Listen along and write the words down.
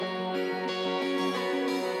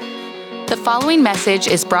The following message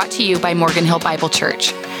is brought to you by Morgan Hill Bible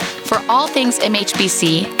Church. For all things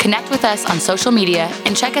MHBC, connect with us on social media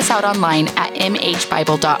and check us out online at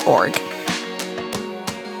mhbible.org.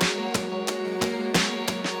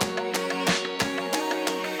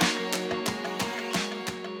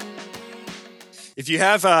 If you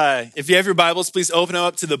have your Bibles, please open them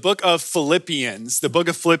up to the book of Philippians. The book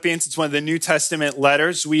of Philippians, it's one of the New Testament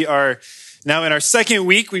letters. We are now in our second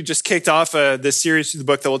week. We've just kicked off this series through the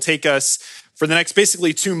book that will take us for the next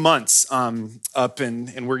basically 2 months up,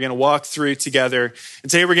 and we're going to walk through together. And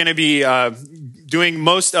today we're going to be doing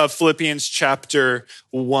most of Philippians chapter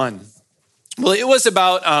 1. Well, it was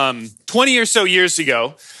about 20 or so years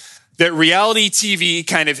ago that reality TV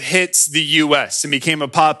kind of hit the U.S. and became a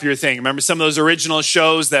popular thing. Remember some of those original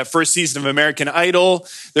shows, that first season of American Idol?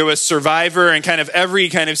 There was Survivor and kind of every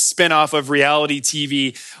kind of spinoff of reality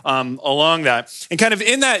TV along that. And kind of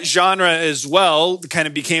in that genre as well, kind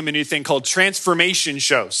of became a new thing called transformation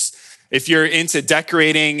shows. If you're into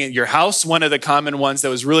decorating your house, one of the common ones that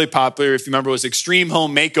was really popular, if you remember, was Extreme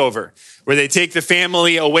Home Makeover, where they take the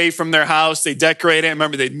family away from their house, they decorate it.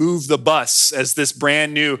 Remember, they'd move the bus as this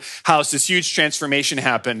brand new house, this huge transformation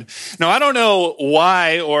happened. Now, I don't know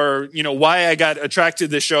why why I got attracted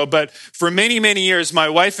to this show, but for many, many years, my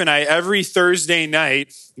wife and I, every Thursday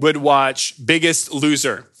night, would watch Biggest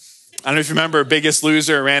Loser. I don't know if you remember Biggest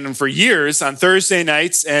Loser. Ran for years on Thursday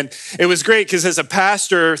nights. And it was great because as a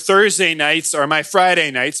pastor, Thursday nights are my Friday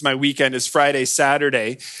nights. My weekend is Friday,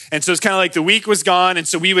 Saturday. And so it's kind of like the week was gone. And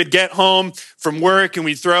so we would get home from work and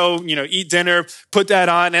we'd eat dinner, put that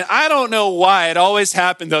on. And I don't know why it always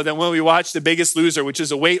happened, though, that when we watched The Biggest Loser, which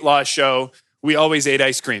is a weight loss show, we always ate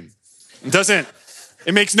ice cream.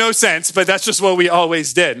 It makes no sense, but that's just what we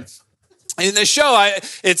always did. In the show,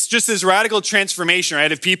 it's just this radical transformation,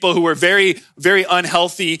 right, of people who were very, very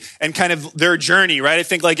unhealthy and kind of their journey, right? I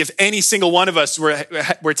think like if any single one of us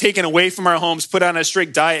were taken away from our homes, put on a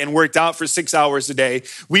strict diet and worked out for 6 hours a day,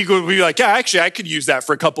 we'd be like, yeah, actually, I could use that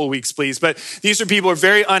for a couple of weeks, please. But these are people who are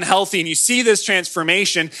very unhealthy, and you see this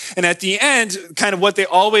transformation. And at the end, kind of what they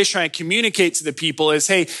always try and communicate to the people is,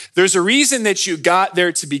 hey, there's a reason that you got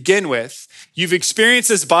there to begin with. You've experienced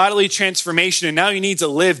this bodily transformation, and now you need to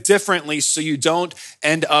live differently so you don't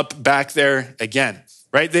end up back there again,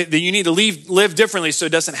 right? That you need to live differently so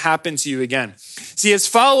it doesn't happen to you again. See, as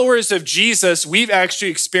followers of Jesus, we've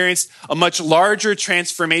actually experienced a much larger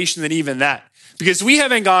transformation than even that, because we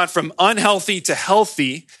haven't gone from unhealthy to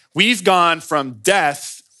healthy. We've gone from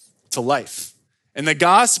death to life. And the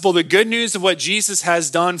gospel, the good news of what Jesus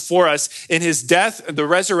has done for us in his death, the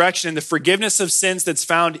resurrection, and the forgiveness of sins that's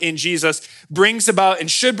found in Jesus brings about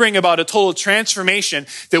and should bring about a total transformation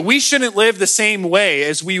that we shouldn't live the same way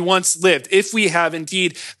as we once lived if we have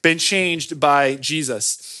indeed been changed by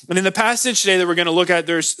Jesus. And in the passage today that we're going to look at,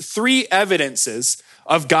 there's 3 evidences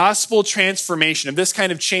of gospel transformation, of this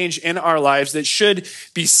kind of change in our lives that should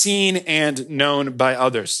be seen and known by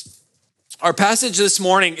others. Our passage this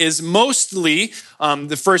morning is mostly,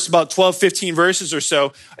 the first about 12, 15 verses or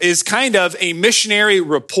so, is kind of a missionary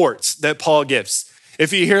report that Paul gives.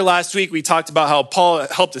 If you hear last week, we talked about how Paul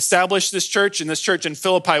helped establish this church, and this church in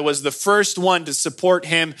Philippi was the first one to support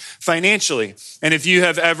him financially. And if you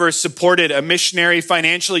have ever supported a missionary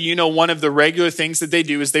financially, you know one of the regular things that they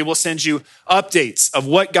do is they will send you updates of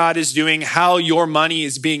what God is doing, how your money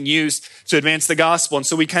is being used to advance the gospel. And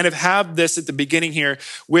so we kind of have this at the beginning here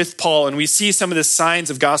with Paul, and we see some of the signs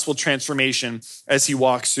of gospel transformation as he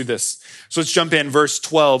walks through this. So let's jump in, verse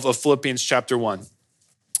 12 of Philippians chapter 1.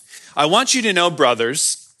 I want you to know,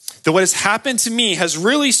 brothers, that what has happened to me has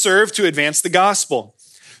really served to advance the gospel,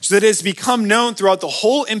 so that it has become known throughout the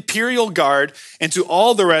whole imperial guard and to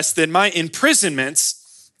all the rest that my imprisonment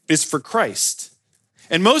is for Christ.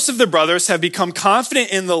 And most of the brothers have become confident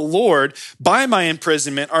in the Lord by my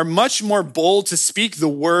imprisonment, are much more bold to speak the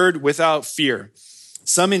word without fear.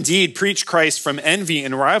 Some indeed preach Christ from envy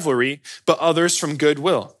and rivalry, but others from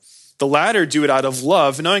goodwill. The latter do it out of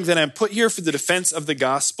love, knowing that I'm put here for the defense of the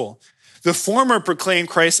gospel. The former proclaim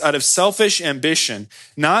Christ out of selfish ambition,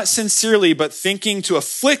 not sincerely, but thinking to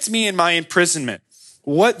afflict me in my imprisonment.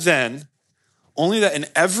 What then? Only that in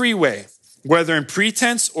every way, whether in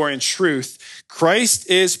pretense or in truth, Christ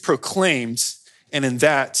is proclaimed, and in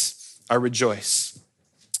that I rejoice.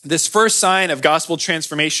 This first sign of gospel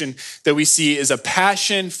transformation that we see is a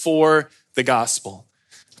passion for the gospel.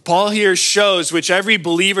 Paul here shows, which every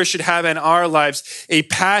believer should have in our lives, a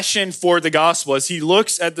passion for the gospel as he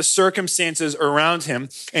looks at the circumstances around him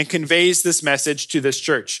and conveys this message to this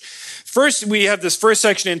church. First, we have this first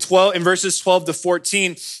section in verses 12 to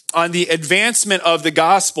 14 on the advancement of the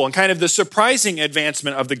gospel and kind of the surprising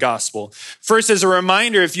advancement of the gospel. First, as a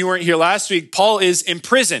reminder, if you weren't here last week, Paul is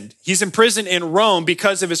imprisoned. He's imprisoned in Rome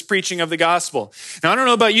because of his preaching of the gospel. Now, I don't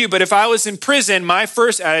know about you, but if I was in prison, my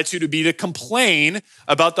first attitude would be to complain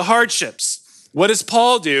about the hardships. What does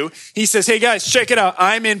Paul do? He says, hey guys, check it out.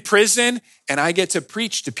 I'm in prison and I get to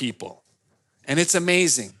preach to people. And it's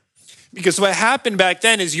amazing. Because what happened back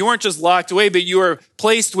then is you weren't just locked away, but you were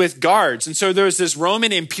placed with guards. And so there was this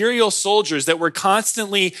Roman imperial soldiers that were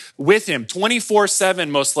constantly with him, 24/7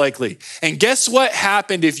 most likely. And guess what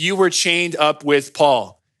happened if you were chained up with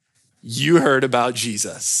Paul? You heard about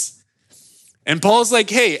Jesus. And Paul's like,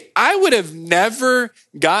 hey, I would have never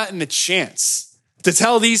gotten a chance to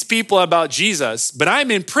tell these people about Jesus, but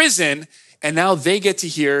I'm in prison and now they get to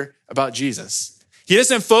hear about Jesus. He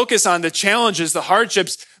doesn't focus on the challenges, the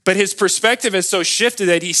hardships, but his perspective is so shifted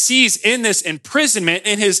that he sees in this imprisonment,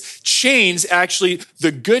 in his chains, actually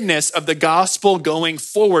the goodness of the gospel going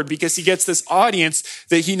forward, because he gets this audience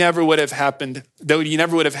that he never would have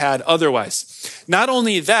had otherwise. Not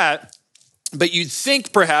only that, but you'd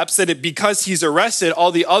think perhaps that because he's arrested,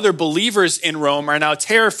 all the other believers in Rome are now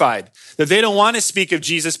terrified, that they don't want to speak of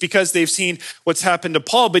Jesus because they've seen what's happened to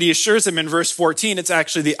Paul. But he assures them in verse 14, it's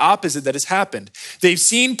actually the opposite that has happened. They've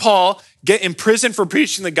seen Paul get imprisoned for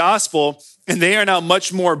preaching the gospel, and they are now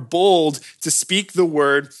much more bold to speak the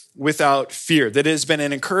word without fear. That has been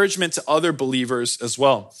an encouragement to other believers as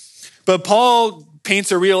well. But Paul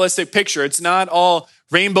paints a realistic picture. It's not all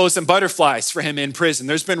rainbows and butterflies for him in prison.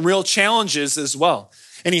 There's been real challenges as well.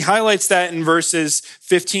 And he highlights that in verses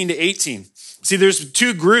 15 to 18. See, there's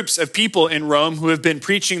two groups of people in Rome who have been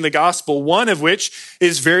preaching the gospel, one of which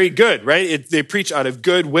is very good, right? They preach out of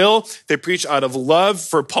goodwill. They preach out of love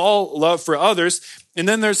for Paul, love for others. And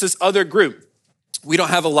then there's this other group. We don't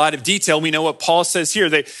have a lot of detail. We know what Paul says here.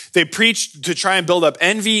 They preach to try and build up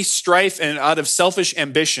envy, strife, and out of selfish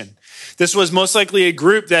ambition. This was most likely a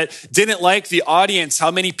group that didn't like the audience,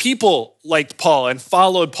 how many people liked Paul and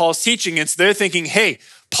followed Paul's teaching. And so they're thinking, hey,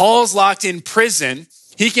 Paul's locked in prison.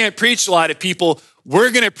 He can't preach to a lot of people. We're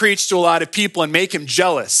going to preach to a lot of people and make him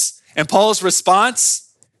jealous. And Paul's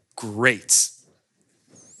response, great.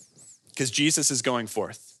 Because Jesus is going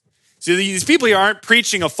forth. So these people here aren't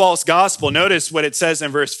preaching a false gospel. Notice what it says in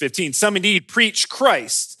verse 15. Some indeed preach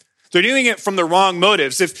Christ. They're doing it from the wrong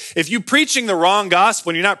motives. If you're preaching the wrong gospel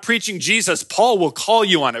and you're not preaching Jesus, Paul will call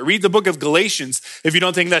you on it. Read the book of Galatians if you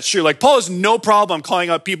don't think that's true. Like Paul has no problem calling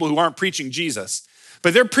out people who aren't preaching Jesus.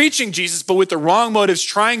 But they're preaching Jesus, but with the wrong motives,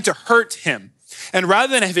 trying to hurt him. And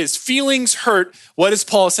rather than have his feelings hurt, what is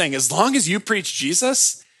Paul saying? As long as you preach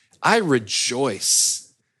Jesus, I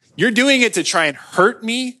rejoice. You're doing it to try and hurt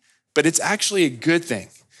me, but it's actually a good thing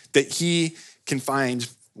that he can find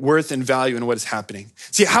worth and value in what is happening.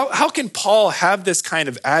 See, how can Paul have this kind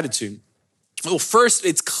of attitude? Well, first,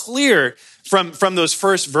 it's clear from those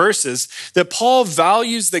first verses that Paul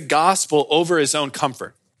values the gospel over his own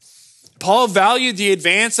comfort. Paul valued the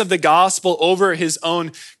advance of the gospel over his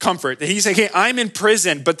own comfort. That he's like, hey, I'm in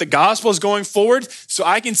prison, but the gospel is going forward, so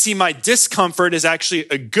I can see my discomfort is actually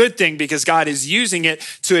a good thing because God is using it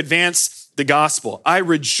to advance the gospel. I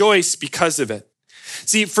rejoice because of it.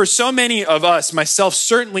 See, for so many of us, myself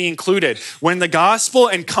certainly included, when the gospel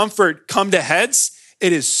and comfort come to heads,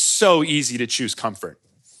 it is so easy to choose comfort.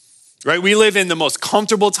 Right? We live in the most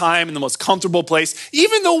comfortable time, in the most comfortable place.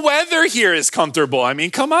 Even the weather here is comfortable. I mean,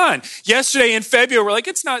 come on. Yesterday in February, we're like,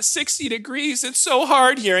 it's not 60 degrees. It's so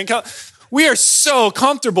hard here. And we are so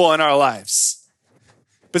comfortable in our lives.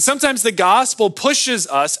 But sometimes the gospel pushes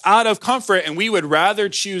us out of comfort, and we would rather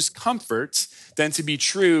choose comfort than to be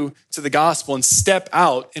true to the gospel and step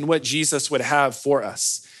out in what Jesus would have for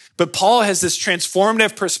us. But Paul has this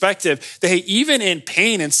transformative perspective that, hey, even in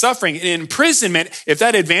pain and suffering and imprisonment, if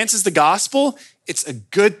that advances the gospel, it's a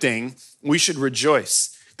good thing. We should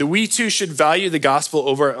rejoice. That we too should value the gospel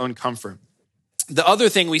over our own comfort. The other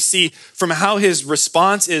thing we see from how his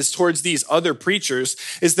response is towards these other preachers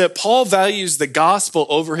is that Paul values the gospel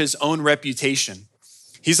over his own reputation.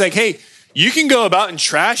 He's like, hey, you can go about and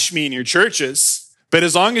trash me in your churches, but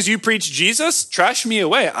as long as you preach Jesus, trash me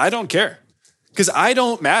away. I don't care. Because I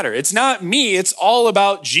don't matter. It's not me. It's all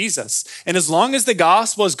about Jesus. And as long as the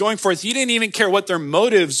gospel is going forth, he didn't even care what their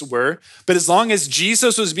motives were. But as long as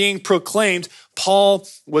Jesus was being proclaimed, Paul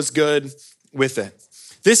was good with it.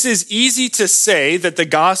 This is easy to say that the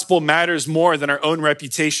gospel matters more than our own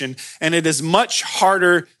reputation, and it is much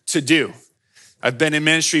harder to do. I've been in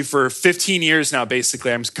ministry for 15 years now,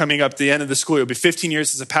 basically. I'm coming up to the end of the school. It'll be 15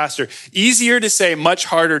 years as a pastor. Easier to say, much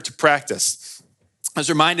harder to practice. I was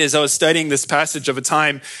reminded as I was studying this passage of a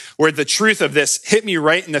time where the truth of this hit me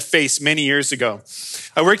right in the face many years ago.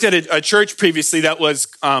 I worked at a church previously that was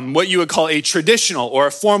what you would call a traditional or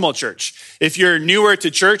a formal church. If you're newer to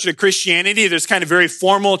church, to Christianity, there's kind of very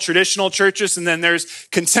formal traditional churches, and then there's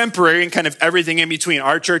contemporary and kind of everything in between.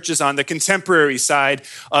 Our church is on the contemporary side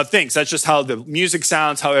of things. That's just how the music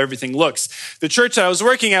sounds, how everything looks. The church that I was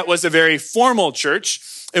working at was a very formal church.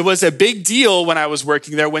 It was a big deal when I was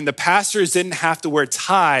working there when the pastors didn't have to wear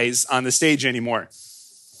ties on the stage anymore.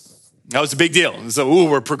 That was a big deal. So,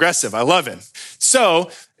 we're progressive. I love it. So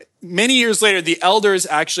many years later, the elders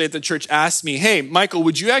actually at the church asked me, hey, Michael,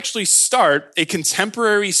 would you actually start a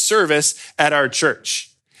contemporary service at our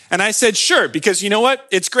church? And I said, sure, because you know what?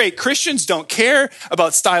 It's great. Christians don't care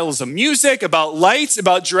about styles of music, about lights,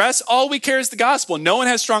 about dress. All we care is the gospel. No one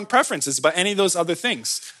has strong preferences about any of those other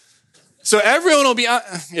things. So everyone will be,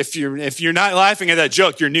 if you're not laughing at that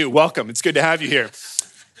joke, you're new. Welcome. It's good to have you here.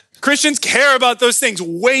 Christians care about those things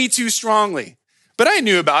way too strongly. But I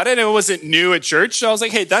knew about it. It wasn't new at church. So I was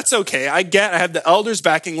like, hey, that's okay. I have the elders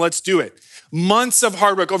backing. Let's do it. Months of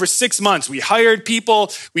hard work, over 6 months. We hired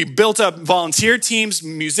people. We built up volunteer teams,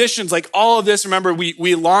 musicians, like all of this. Remember,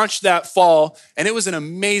 we launched that fall, and it was an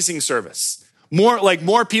amazing service.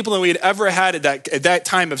 More people than we had ever had at that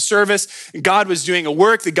time of service. God was doing a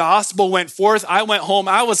work. The gospel went forth. I went home.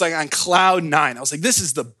 I was like on cloud 9. I was like, this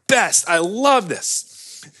is the best. I love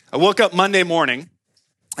this. I woke up Monday morning.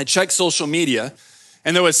 I checked social media,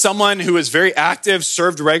 and there was someone who was very active,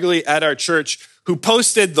 served regularly at our church, who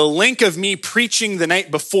posted the link of me preaching the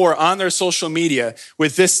night before on their social media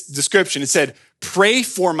with this description. It said, pray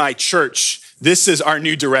for my church. This is our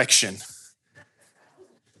new direction.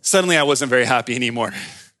 Suddenly, I wasn't very happy anymore.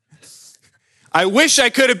 I wish I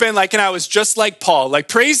could have been like, and I was just like Paul, like,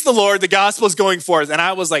 praise the Lord, the gospel is going forth. And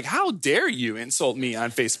I was like, how dare you insult me on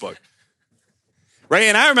Facebook? Right?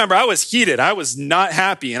 And I remember I was heated. I was not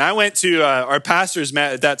happy. And I went to our pastors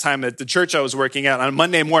met at that time at the church I was working at on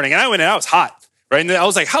Monday morning. And I went and I was hot. Right? And I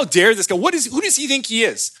was like, how dare this guy? Who does he think he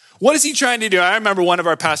is? What is he trying to do? I remember one of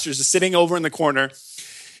our pastors is sitting over in the corner.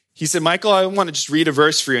 He said, Michael, I want to just read a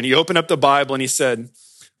verse for you. And he opened up the Bible and he said,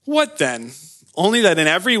 what then? Only that in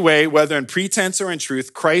every way, whether in pretense or in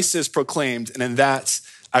truth, Christ is proclaimed, and in that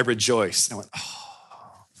I rejoice. And I went,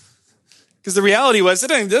 oh. Because the reality was, it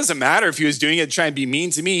doesn't matter if he was doing it to try and be mean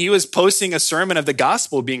to me. He was posting a sermon of the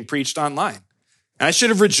gospel being preached online. And I should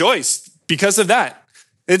have rejoiced because of that.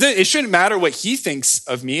 It shouldn't matter what he thinks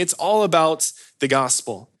of me. It's all about the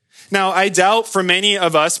gospel. Now, I doubt for many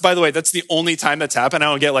of us, by the way, that's the only time that's happened. I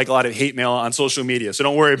don't get like a lot of hate mail on social media, so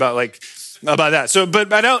don't worry about that. So,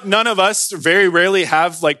 but I don't, none of us very rarely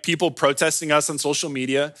have like people protesting us on social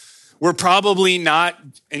media. We're probably not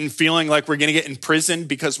in feeling like we're going to get imprisoned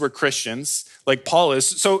because we're Christians like Paul is.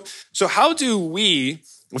 So how do we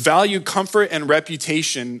value comfort and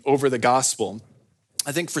reputation over the gospel?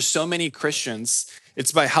 I think for so many Christians,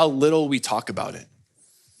 it's by how little we talk about it.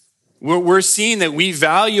 We're seeing that we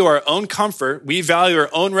value our own comfort, we value our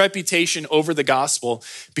own reputation over the gospel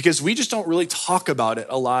because we just don't really talk about it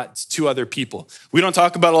a lot to other people. We don't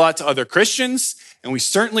talk about it a lot to other Christians, and we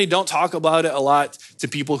certainly don't talk about it a lot to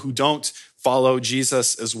people who don't follow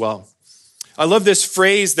Jesus as well. I love this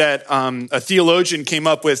phrase that a theologian came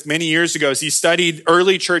up with many years ago as he studied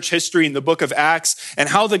early church history in the book of Acts and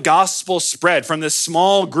how the gospel spread from this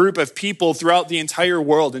small group of people throughout the entire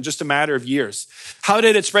world in just a matter of years. How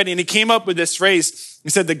did it spread? And he came up with this phrase. He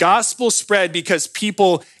said, the gospel spread because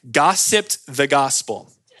people gossiped the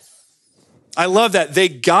gospel. I love that. They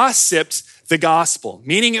gossiped the gospel,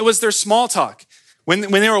 meaning it was their small talk. When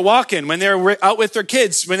they were walking, when they were out with their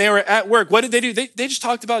kids, when they were at work, what did they do? They just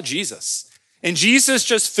talked about Jesus. And Jesus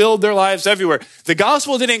just filled their lives everywhere. The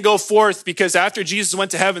gospel didn't go forth because after Jesus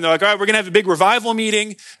went to heaven, they're like, all right, we're going to have a big revival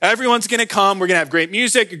meeting. Everyone's going to come. We're going to have great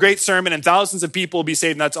music, a great sermon, and thousands of people will be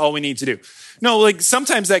saved. And that's all we need to do. No, like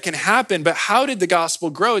sometimes that can happen. But how did the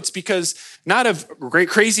gospel grow? It's because not of great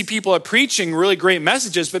crazy people are preaching really great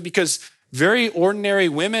messages, but because very ordinary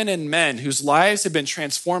women and men whose lives had been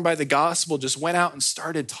transformed by the gospel just went out and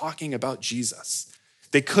started talking about Jesus.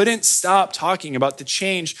 They couldn't stop talking about the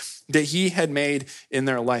change that he had made in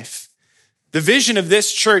their life. The vision of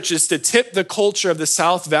this church is to tip the culture of the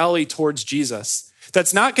South Valley towards Jesus.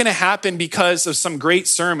 That's not going to happen because of some great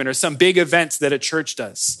sermon or some big event that a church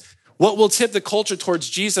does. What will tip the culture towards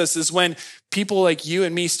Jesus is when people like you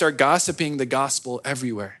and me start gossiping the gospel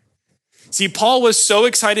everywhere. See, Paul was so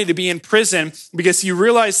excited to be in prison because he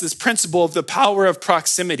realized this principle of the power of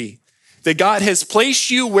proximity. that God has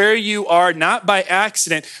placed you where you are, not by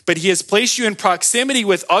accident, but he has placed you in proximity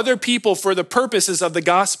with other people for the purposes of the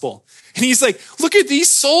gospel. And he's like, look at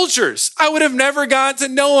these soldiers. I would have never gotten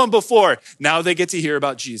to know them before. Now they get to hear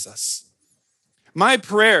about Jesus. My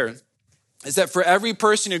prayer is that for every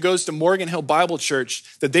person who goes to Morgan Hill Bible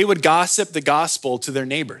Church, that they would gossip the gospel to their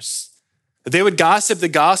neighbors, that they would gossip the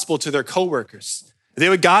gospel to their coworkers, that they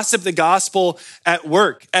would gossip the gospel at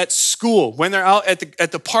work, at school, when they're out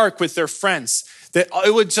at the park with their friends, that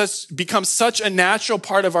it would just become such a natural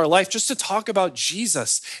part of our life just to talk about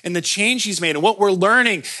Jesus and the change he's made and what we're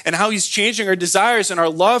learning and how he's changing our desires and our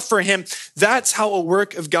love for him. That's how a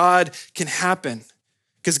work of God can happen.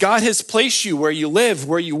 Because God has placed you where you live,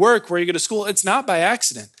 where you work, where you go to school. It's not by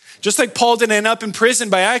accident. Just like Paul didn't end up in prison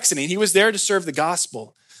by accident. He was there to serve the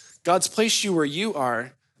gospel. God's placed you where you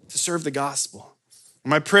are to serve the gospel.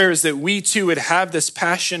 My prayer is that we too would have this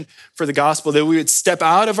passion for the gospel, that we would step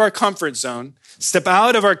out of our comfort zone, step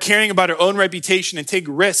out of our caring about our own reputation, and take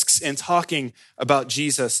risks in talking about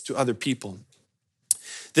Jesus to other people.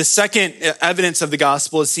 The second evidence of the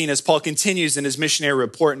gospel is seen as Paul continues in his missionary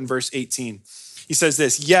report in verse 18. He says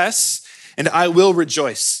this, yes, and I will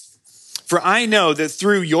rejoice. For I know that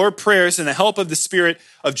through your prayers and the help of the Spirit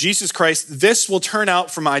of Jesus Christ, this will turn out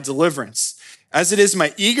for my deliverance, as it is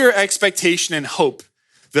my eager expectation and hope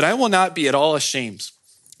that I will not be at all ashamed,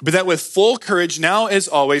 but that with full courage now as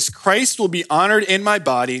always, Christ will be honored in my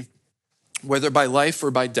body, whether by life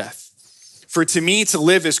or by death. For to me to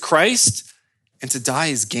live is Christ, and to die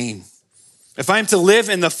is gain. If I am to live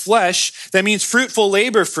in the flesh, that means fruitful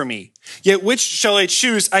labor for me. Yet which shall I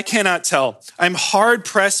choose? I cannot tell. I'm hard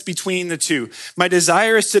pressed between the two. My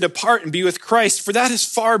desire is to depart and be with Christ, for that is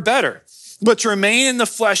far better. But to remain in the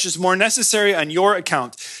flesh is more necessary on your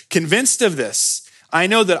account. Convinced of this, I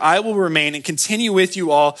know that I will remain and continue with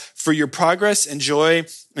you all for your progress and joy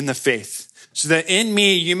in the faith, so that in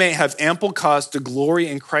me you may have ample cause to glory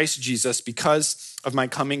in Christ Jesus because of my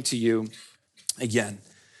coming to you again.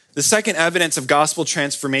 The second evidence of gospel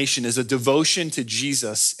transformation is a devotion to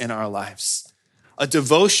Jesus in our lives. A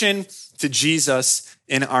devotion to Jesus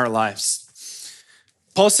in our lives.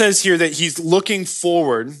 Paul says here that he's looking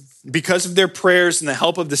forward, because of their prayers and the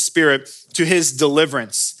help of the Spirit, to his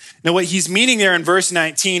deliverance. Now, what he's meaning there in verse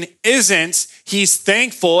 19 isn't he's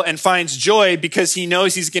thankful and finds joy because he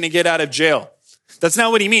knows he's going to get out of jail. That's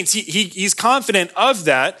not what he means. He's confident of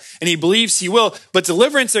that, and he believes he will. But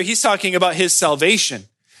deliverance there, he's talking about his salvation.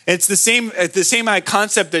 It's the same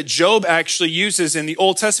concept that Job actually uses in the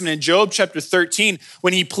Old Testament in Job chapter 13,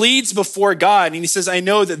 when he pleads before God and he says, I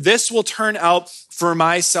know that this will turn out for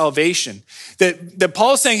my salvation. That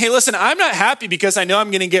Paul's saying, hey, listen, I'm not happy because I know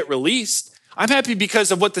I'm going to get released. I'm happy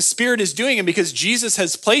because of what the Spirit is doing and because Jesus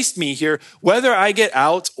has placed me here, whether I get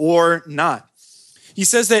out or not. He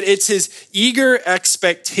says that it's his eager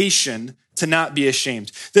expectation to not be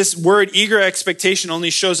ashamed. This word eager expectation only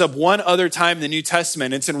shows up one other time in the New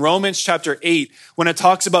Testament. It's in Romans chapter 8 when it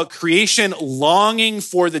talks about creation longing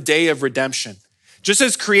for the day of redemption. Just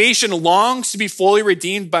as creation longs to be fully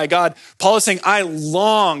redeemed by God, Paul is saying, I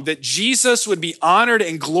long that Jesus would be honored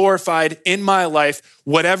and glorified in my life,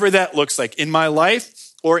 whatever that looks like, in my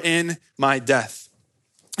life or in my death.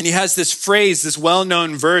 And he has this phrase, this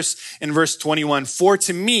well-known verse in verse 21, for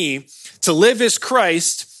to me, to live is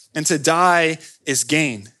Christ, and to die is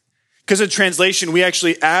gain. Because of translation, we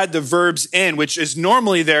actually add the verbs in, which is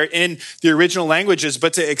normally there in the original languages,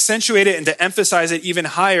 but to accentuate it and to emphasize it even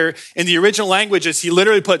higher, in the original languages, he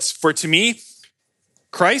literally puts, for to me,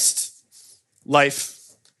 Christ,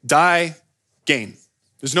 life, die, gain.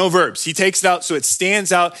 There's no verbs. He takes it out so it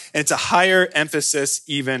stands out, and it's a higher emphasis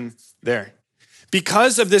even there.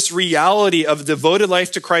 Because of this reality of devoted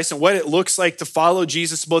life to Christ and what it looks like to follow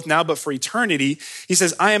Jesus both now but for eternity, he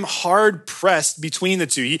says, I am hard pressed between the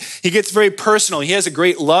two. He gets very personal. He has a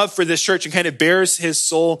great love for this church and kind of bears his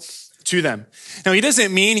soul to them. Now, he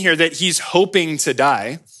doesn't mean here that he's hoping to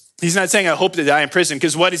die. He's not saying, I hope to die in prison,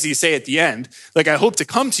 because what does he say at the end? Like, I hope to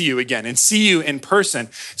come to you again and see you in person.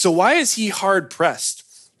 So why is he hard pressed?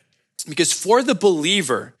 Because for the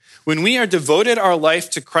believer, when we are devoted our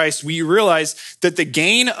life to Christ, we realize that the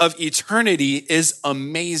gain of eternity is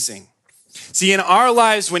amazing. See, in our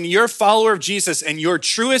lives, when you're a follower of Jesus and your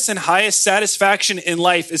truest and highest satisfaction in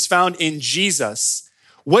life is found in Jesus,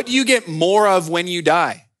 what do you get more of when you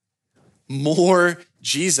die? More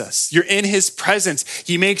Jesus. You're in his presence.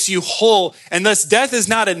 He makes you whole. And thus death is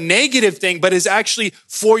not a negative thing, but is actually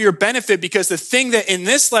for your benefit, because the thing that in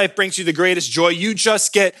this life brings you the greatest joy, you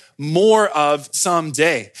just get more of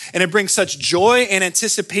someday. And it brings such joy and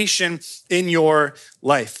anticipation in your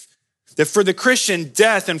life. That for the Christian,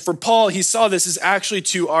 death, and for Paul, he saw this as actually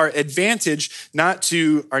to our advantage, not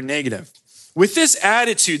to our negative. With this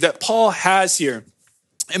attitude that Paul has here,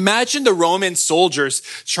 imagine the Roman soldiers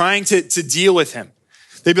trying to deal with him.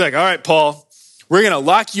 They'd be like, all right, Paul, we're going to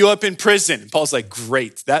lock you up in prison. And Paul's like,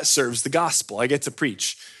 great, that serves the gospel. I get to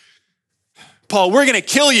preach. Paul, we're going to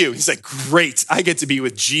kill you. He's like, great, I get to be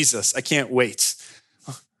with Jesus. I can't wait.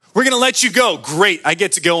 We're going to let you go. Great, I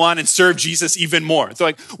get to go on and serve Jesus even more. They're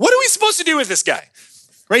like, what are we supposed to do with this guy?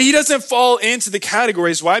 Right? He doesn't fall into the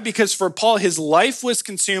categories. Why? Because for Paul, his life was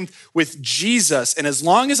consumed with Jesus. And as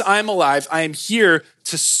long as I'm alive, I am here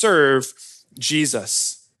to serve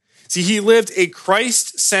Jesus. See, he lived a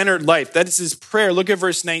Christ-centered life. That is his prayer. Look at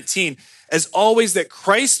verse 19. As always, that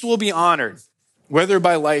Christ will be honored, whether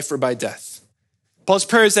by life or by death. Paul's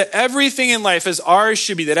prayer is that everything in life as ours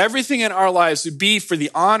should be, that everything in our lives would be for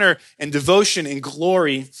the honor and devotion and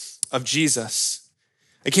glory of Jesus.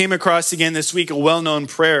 I came across again this week a well-known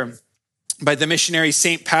prayer by the missionary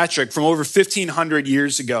St. Patrick from over 1,500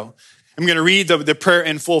 years ago. I'm going to read the prayer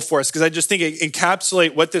in full for us because I just think it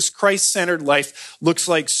encapsulates what this Christ-centered life looks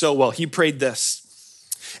like so well. He prayed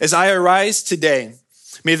this: as I arise today,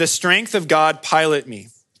 may the strength of God pilot me,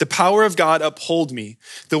 the power of God uphold me,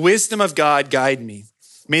 the wisdom of God guide me.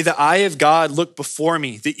 May the eye of God look before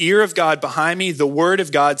me, the ear of God behind me, the word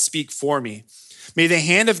of God speak for me. May the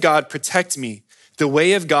hand of God protect me, the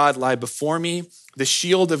way of God lie before me, the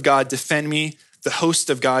shield of God defend me, the host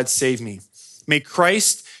of God save me. May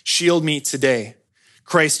Christ shield me today.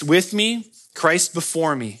 Christ with me, Christ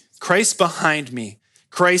before me, Christ behind me,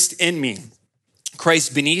 Christ in me,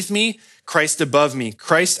 Christ beneath me, Christ above me,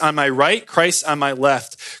 Christ on my right, Christ on my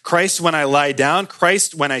left, Christ when I lie down,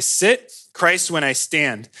 Christ when I sit, Christ when I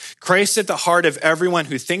stand, Christ at the heart of everyone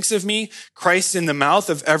who thinks of me, Christ in the mouth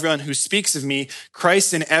of everyone who speaks of me,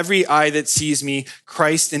 Christ in every eye that sees me,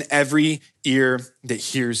 Christ in every ear that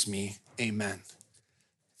hears me. Amen.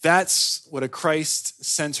 That's what a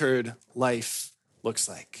Christ-centered life looks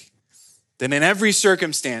like. That in every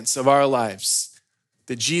circumstance of our lives,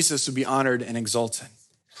 that Jesus would be honored and exalted.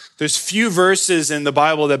 There's few verses in the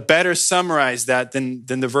Bible that better summarize that than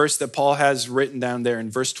the verse that Paul has written down there in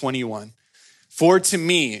verse 21. For to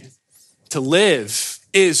me, to live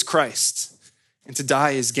is Christ, and to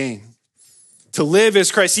die is gain. To live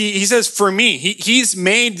is Christ. He says, for me, he's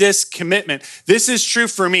made this commitment. This is true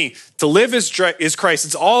for me. To live is Christ.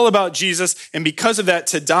 It's all about Jesus. And because of that,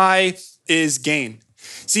 to die is gain.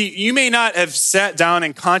 See, you may not have sat down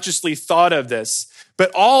and consciously thought of this, but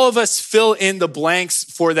all of us fill in the blanks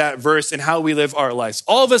for that verse and how we live our lives.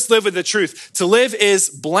 All of us live with the truth. To live is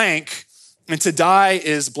blank, and to die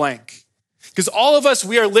is blank. Because all of us,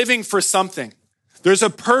 we are living for something. There's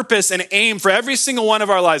a purpose and aim for every single one of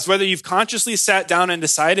our lives, whether you've consciously sat down and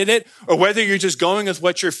decided it, or whether you're just going with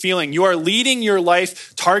what you're feeling. You are leading your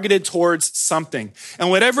life targeted towards something. And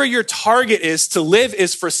whatever your target is, to live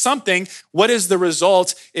is for something. What is the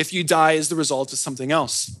result if you die is the result of something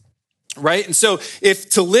else? Right? And so if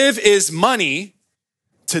to live is money,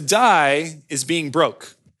 to die is being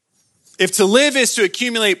broke. If to live is to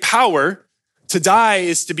accumulate power, to die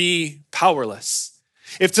is to be powerless.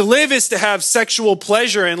 If to live is to have sexual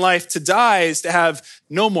pleasure in life, to die is to have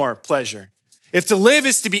no more pleasure. If to live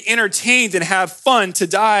is to be entertained and have fun, to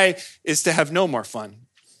die is to have no more fun.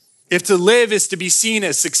 If to live is to be seen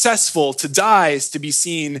as successful, to die is to be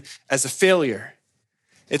seen as a failure.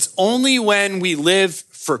 It's only when we live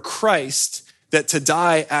for Christ that to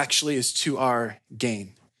die actually is to our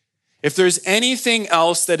gain. If there's anything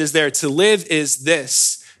else that is there, to live is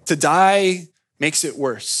this. To die makes it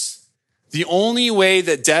worse. The only way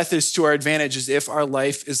that death is to our advantage is if our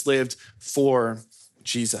life is lived for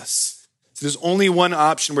Jesus. So there's only one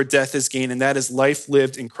option where death is gain, and that is life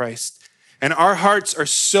lived in Christ. And our hearts are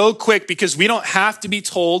so quick because we don't have to be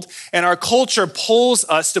told, and our culture pulls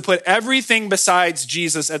us to put everything besides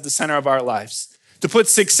Jesus at the center of our lives. To put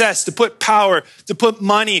success, to put power, to put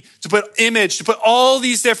money, to put image, to put all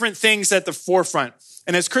these different things at the forefront.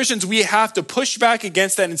 And as Christians, we have to push back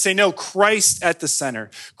against that and say, no, Christ at the center,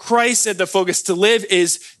 Christ at the focus. To live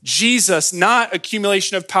is Jesus, not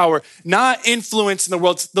accumulation of power, not influence in the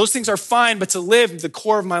world. Those things are fine, but to live, the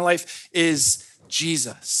core of my life is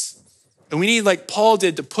Jesus. And we need, like Paul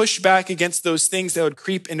did, to push back against those things that would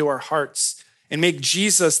creep into our hearts and make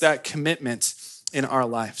Jesus that commitment in our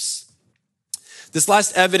lives. This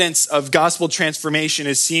last evidence of gospel transformation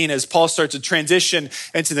is seen as Paul starts to transition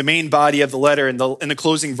into the main body of the letter in the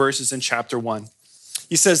closing verses in chapter 1.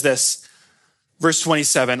 He says this, verse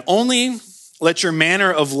 27, only let your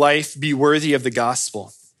manner of life be worthy of the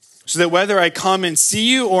gospel, so that whether I come and see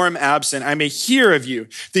you or am absent, I may hear of you,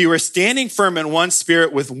 that you are standing firm in one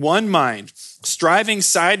spirit with one mind, striving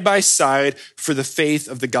side by side for the faith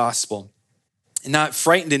of the gospel, and not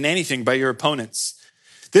frightened in anything by your opponents.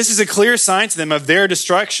 This is a clear sign to them of their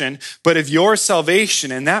destruction, but of your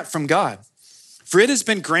salvation, and that from God. For it has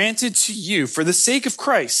been granted to you for the sake of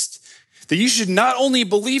Christ, that you should not only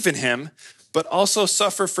believe in him, but also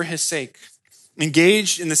suffer for his sake,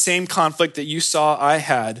 engaged in the same conflict that you saw I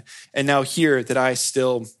had, and now hear that I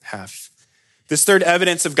still have. This third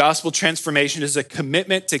evidence of gospel transformation is a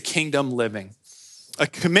commitment to kingdom living, a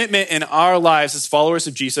commitment in our lives as followers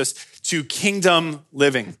of Jesus to kingdom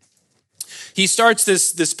living. He starts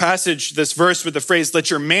this passage, this verse with the phrase, let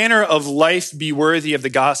your manner of life be worthy of the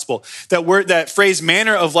gospel. That phrase,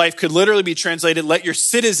 manner of life, could literally be translated, let your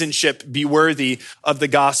citizenship be worthy of the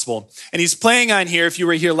gospel. And he's playing on here, if you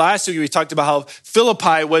were here last week, we talked about how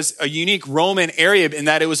Philippi was a unique Roman area in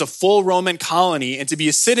that it was a full Roman colony. And to be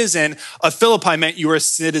a citizen of Philippi meant you were a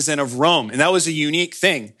citizen of Rome. And that was a unique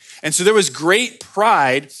thing. And so there was great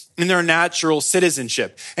pride in their natural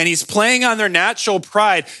citizenship. And he's playing on their natural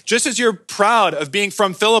pride, just as you're proud of being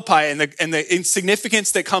from Philippi and the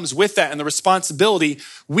insignificance that comes with that and the responsibility.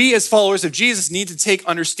 We as followers of Jesus need to take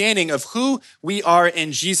understanding of who we are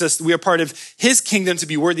in Jesus. We are part of his kingdom to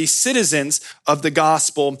be worthy citizens of the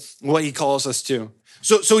gospel, what he calls us to.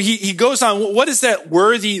 So he goes on, what does that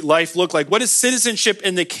worthy life look like? What does citizenship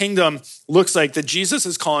in the kingdom looks like that Jesus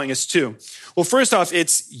is calling us to? Well, first off,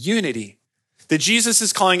 it's unity. That Jesus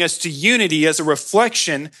is calling us to unity as a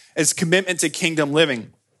reflection, as commitment to kingdom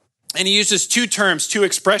living. And he uses two terms, two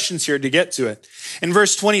expressions here to get to it. In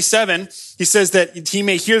verse 27, he says that he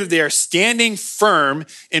may hear that they are standing firm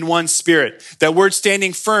in one spirit. That word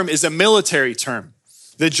standing firm is a military term.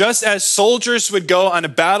 That just as soldiers would go on a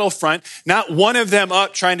battlefront, not one of them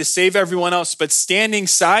up trying to save everyone else, but standing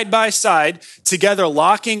side by side together,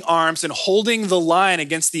 locking arms and holding the line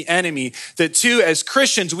against the enemy, that too, as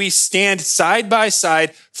Christians, we stand side by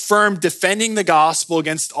side, firm, defending the gospel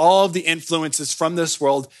against all of the influences from this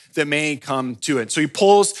world that may come to it. So he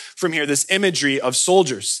pulls from here this imagery of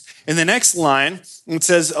soldiers. In the next line, it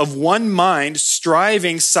says, of one mind,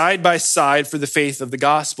 striving side by side for the faith of the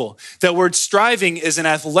gospel. That word striving is an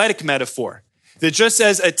athletic metaphor. That just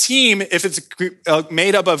as a team, if it's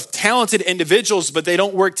made up of talented individuals, but they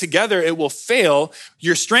don't work together, it will fail.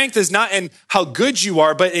 Your strength is not in how good you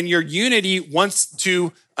are, but in your unity one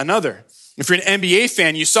to another. If you're an NBA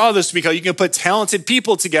fan, you saw this week how you can put talented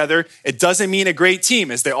people together. It doesn't mean a great team,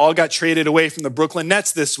 as they all got traded away from the Brooklyn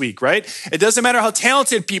Nets this week, right? It doesn't matter how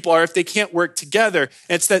talented people are if they can't work together.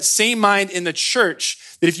 And it's that same mind in the church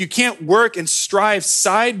that if you can't work and strive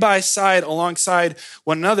side by side alongside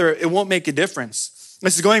one another, it won't make a difference.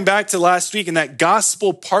 This is going back to last week in that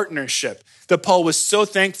gospel partnership that Paul was so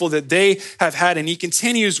thankful that they have had, and he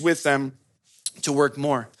continues with them to work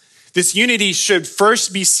more. This unity should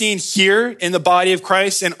first be seen here in the body of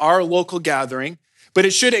Christ in our local gathering, but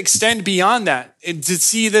it should extend beyond that and to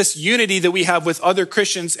see this unity that we have with other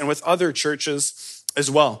Christians and with other churches as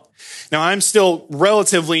well. Now, I'm still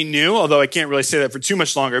relatively new, although I can't really say that for too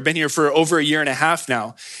much longer. I've been here for over a year and a half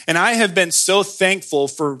now, and I have been so thankful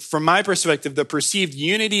for, from my perspective, the perceived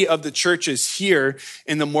unity of the churches here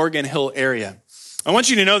in the Morgan Hill area. I want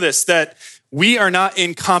you to know this, that we are not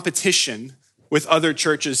in competition with other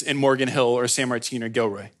churches in Morgan Hill or San Martin or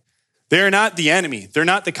Gilroy. They're not the enemy. They're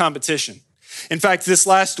not the competition. In fact, this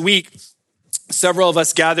last week, several of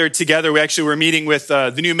us gathered together. We actually were meeting with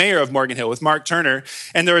the new mayor of Morgan Hill, with Mark Turner.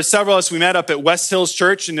 And there were several of us. We met up at West Hills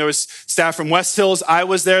Church, and there was staff from West Hills. I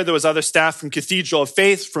was there. There was other staff from Cathedral of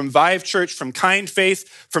Faith, from Vive Church, from Kind Faith,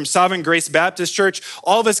 from Sovereign Grace Baptist Church.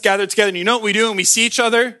 All of us gathered together. And you know what we do when we see each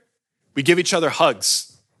other? We give each other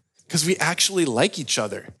hugs because we actually like each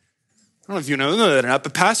other. I don't know if you know that or not,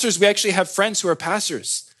 but pastors, we actually have friends who are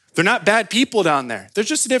pastors. They're not bad people down there. They're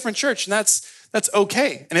just a different church, and that's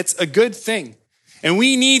okay, and it's a good thing. And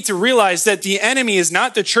we need to realize that the enemy is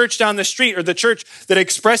not the church down the street or the church that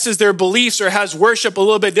expresses their beliefs or has worship a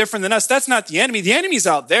little bit different than us. That's not the enemy. The enemy's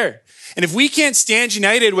out there. And if we can't stand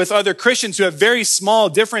united with other Christians who have very small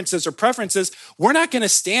differences or preferences, we're not going to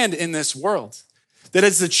stand in this world. That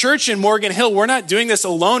as the church in Morgan Hill, we're not doing this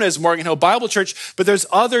alone as Morgan Hill Bible Church, but there's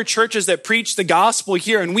other churches that preach the gospel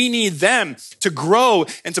here, and we need them to grow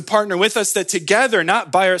and to partner with us, that together, not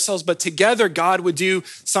by ourselves, but together, God would do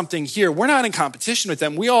something here. We're not in competition with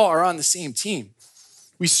them. We all are on the same team.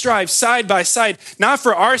 We strive side by side, not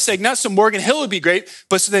for our sake, not so Morgan Hill would be great,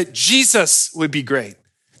 but so that Jesus would be great.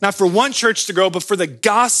 Not for one church to grow, but for the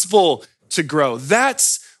gospel to grow.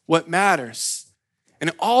 That's what matters.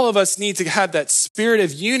 And all of us need to have that spirit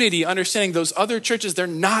of unity, understanding those other churches, they're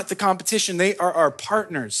not the competition. They are our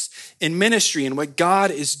partners in ministry and what God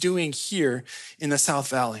is doing here in the South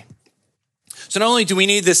Valley. So not only do we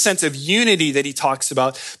need this sense of unity that he talks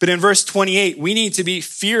about, but in verse 28, we need to be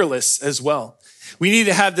fearless as well. We need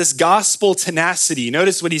to have this gospel tenacity.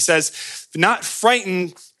 Notice what he says, not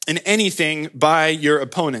frightened in anything by your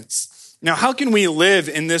opponents. Now, how can we live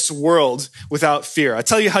in this world without fear? I'll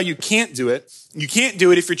tell you how you can't do it. You can't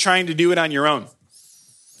do it if you're trying to do it on your own.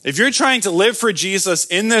 If you're trying to live for Jesus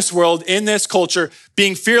in this world, in this culture,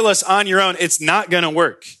 being fearless on your own, it's not going to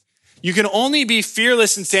work. You can only be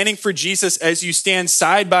fearless in standing for Jesus as you stand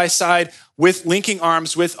side by side with linking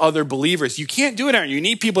arms with other believers. You can't do it on your own. You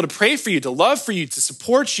need people to pray for you, to love for you, to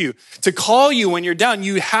support you, to call you when you're down.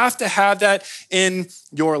 You have to have that in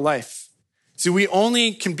your life. So we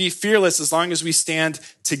only can be fearless as long as we stand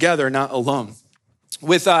together, not alone.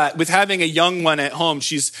 With having a young one at home,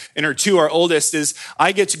 she's in her 2, our oldest,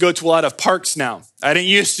 I get to go to a lot of parks now. I didn't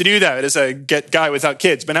used to do that as a guy without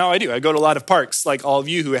kids, but now I do. I go to a lot of parks, like all of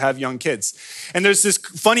you who have young kids. And there's this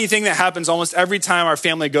funny thing that happens almost every time our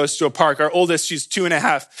family goes to a park. Our oldest, she's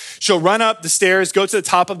 2.5. She'll run up the stairs, go to the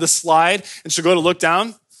top of the slide, and she'll go to look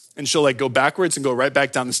down, and she'll go backwards and go right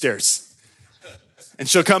back down the stairs. And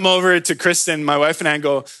she'll come over to Kristen, my wife, and I, and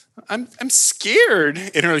go, I'm scared.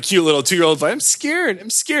 In her cute little 2-year-old voice, I'm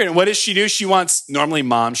scared. And what does she do? She wants, normally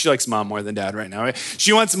mom, she likes mom more than dad right now, right?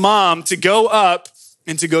 She wants mom to go up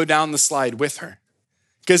and to go down the slide with her.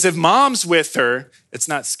 Because if mom's with her, it's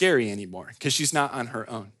not scary anymore because she's not on her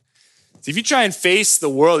own. So if you try and face the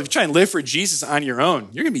world, if you try and live for Jesus on your own,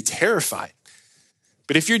 you're going to be terrified.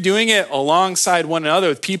 But if you're doing it alongside one another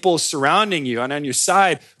with people surrounding you and on your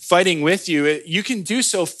side, fighting with you, you can do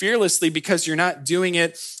so fearlessly because you're not doing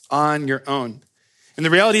it on your own. And the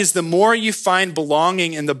reality is the more you find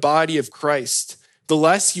belonging in the body of Christ, the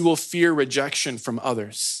less you will fear rejection from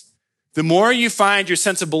others. The more you find your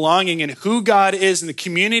sense of belonging in who God is and the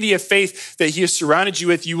community of faith that he has surrounded you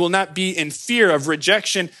with, you will not be in fear of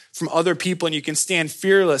rejection from other people, and you can stand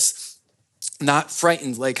fearless, not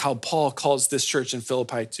frightened, like how Paul calls this church in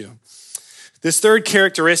Philippi to. This third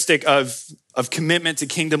characteristic of commitment to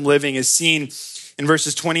kingdom living is seen in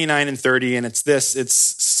verses 29 and 30, and it's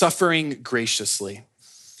suffering graciously.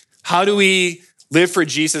 How do we live for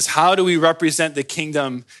Jesus? How do we represent the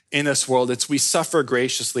kingdom in this world? We suffer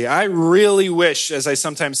graciously. I really wish, as I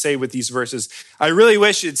sometimes say with these verses, I really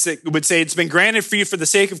wish it would say it's been granted for you for the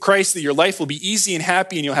sake of Christ that your life will be easy and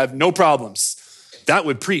happy and you'll have no problems. That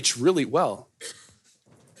would preach really well.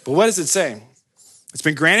 But what does it say? It's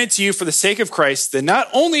been granted to you for the sake of Christ that not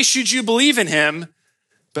only should you believe in him,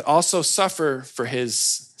 but also suffer for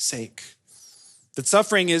his sake. That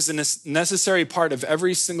suffering is a necessary part of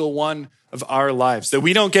every single one of our lives, that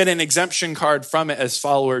we don't get an exemption card from it as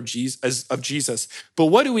followers of Jesus. But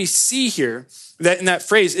what do we see here? That in that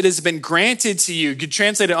phrase, it has been granted to you. You could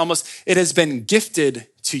translate it almost, it has been gifted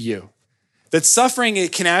to you. That suffering,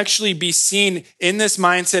 it can actually be seen in this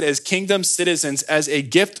mindset as kingdom citizens as a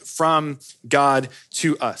gift from God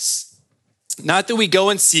to us. Not that we go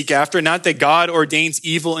and seek after, not that God ordains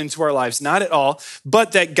evil into our lives, not at all,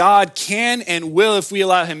 but that God can and will, if we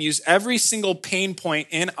allow him, use every single pain point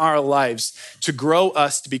in our lives to grow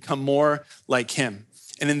us to become more like him.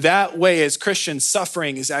 And in that way, as Christians,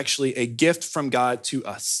 suffering is actually a gift from God to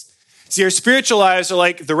us. See, our spiritual lives are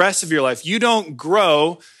like the rest of your life. You don't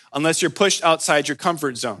grow unless you're pushed outside your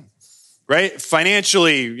comfort zone, right?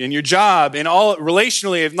 Financially, in your job, in all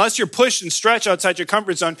relationally, unless you're pushed and stretched outside your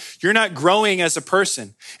comfort zone, you're not growing as a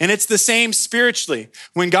person. And it's the same spiritually.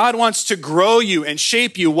 When God wants to grow you and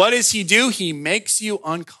shape you, what does he do? He makes you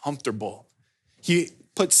uncomfortable. He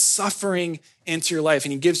puts suffering into your life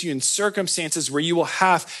and he gives you in circumstances where you will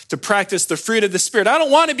have to practice the fruit of the Spirit. I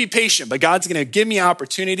don't want to be patient, but God's going to give me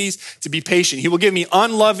opportunities to be patient. He will give me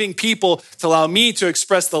unloving people to allow me to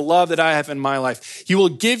express the love that I have in my life. He will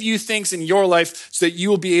give you things in your life so that you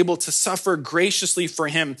will be able to suffer graciously for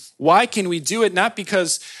him. Why can we do it? Not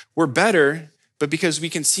because we're better, but because we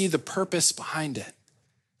can see the purpose behind it.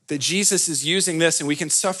 That Jesus is using this and we can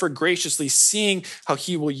suffer graciously, seeing how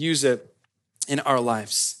he will use it in our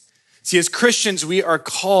lives. See, as Christians, we are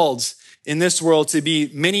called in this world to be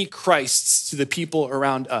many Christs to the people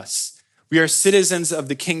around us. We are citizens of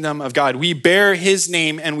the kingdom of God. We bear his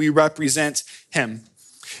name and we represent him.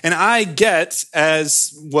 And I get,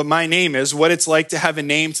 as what my name is, what it's like to have a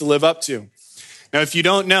name to live up to. Now, if you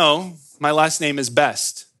don't know, my last name is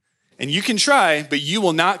Best. And you can try, but you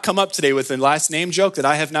will not come up today with a last name joke that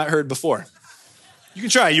I have not heard before. You can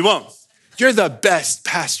try, you won't. You're the best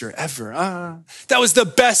pastor ever. That was the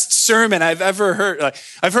best sermon I've ever heard.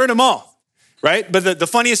 I've heard them all. right? But the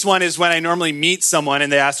funniest one is when I normally meet someone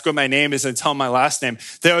and they ask what my name is and tell them my last name.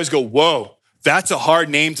 They always go, whoa, that's a hard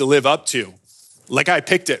name to live up to. Like I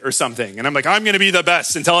picked it or something. And I'm like, I'm going to be the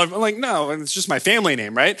best. And I'm like, no, it's just my family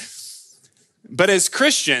name, right? But as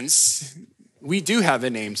Christians, we do have a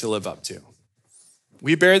name to live up to.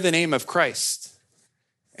 We bear the name of Christ.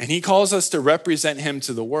 And he calls us to represent him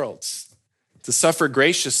to the world, to suffer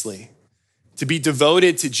graciously, to be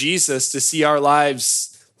devoted to Jesus, to see our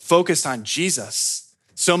lives focused on Jesus.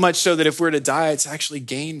 So much so that if we're to die, it's actually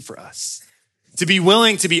gain for us. To be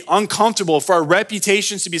willing to be uncomfortable, for our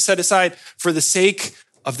reputations to be set aside for the sake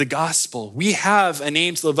of the gospel. We have a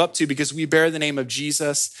name to live up to because we bear the name of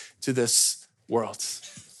Jesus to this world.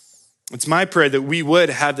 It's my prayer that we would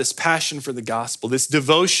have this passion for the gospel, this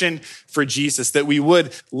devotion for Jesus, that we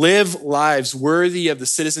would live lives worthy of the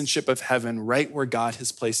citizenship of heaven right where God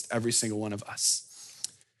has placed every single one of us.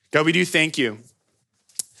 God, we do thank you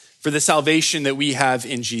for the salvation that we have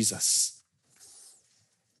in Jesus.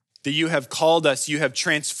 That you have called us, you have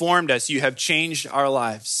transformed us, you have changed our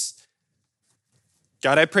lives.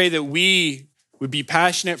 God, I pray that we would be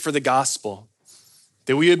passionate for the gospel,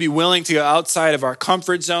 that we would be willing to go outside of our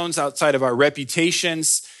comfort zones, outside of our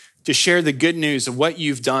reputations, to share the good news of what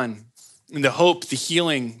you've done and the hope, the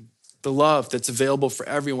healing, the love that's available for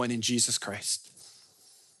everyone in Jesus Christ.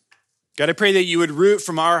 God, I pray that you would root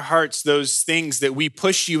from our hearts those things that we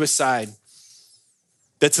push you aside,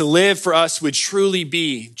 that to live for us would truly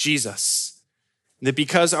be Jesus. That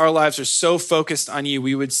because our lives are so focused on you,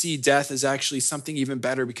 we would see death as actually something even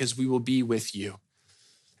better because we will be with you.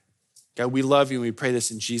 God, we love you and we pray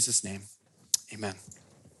this in Jesus' name. Amen.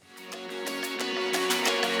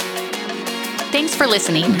 Thanks for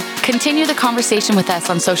listening. Continue the conversation with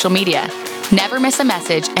us on social media. Never miss a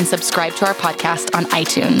message and subscribe to our podcast on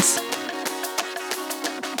iTunes.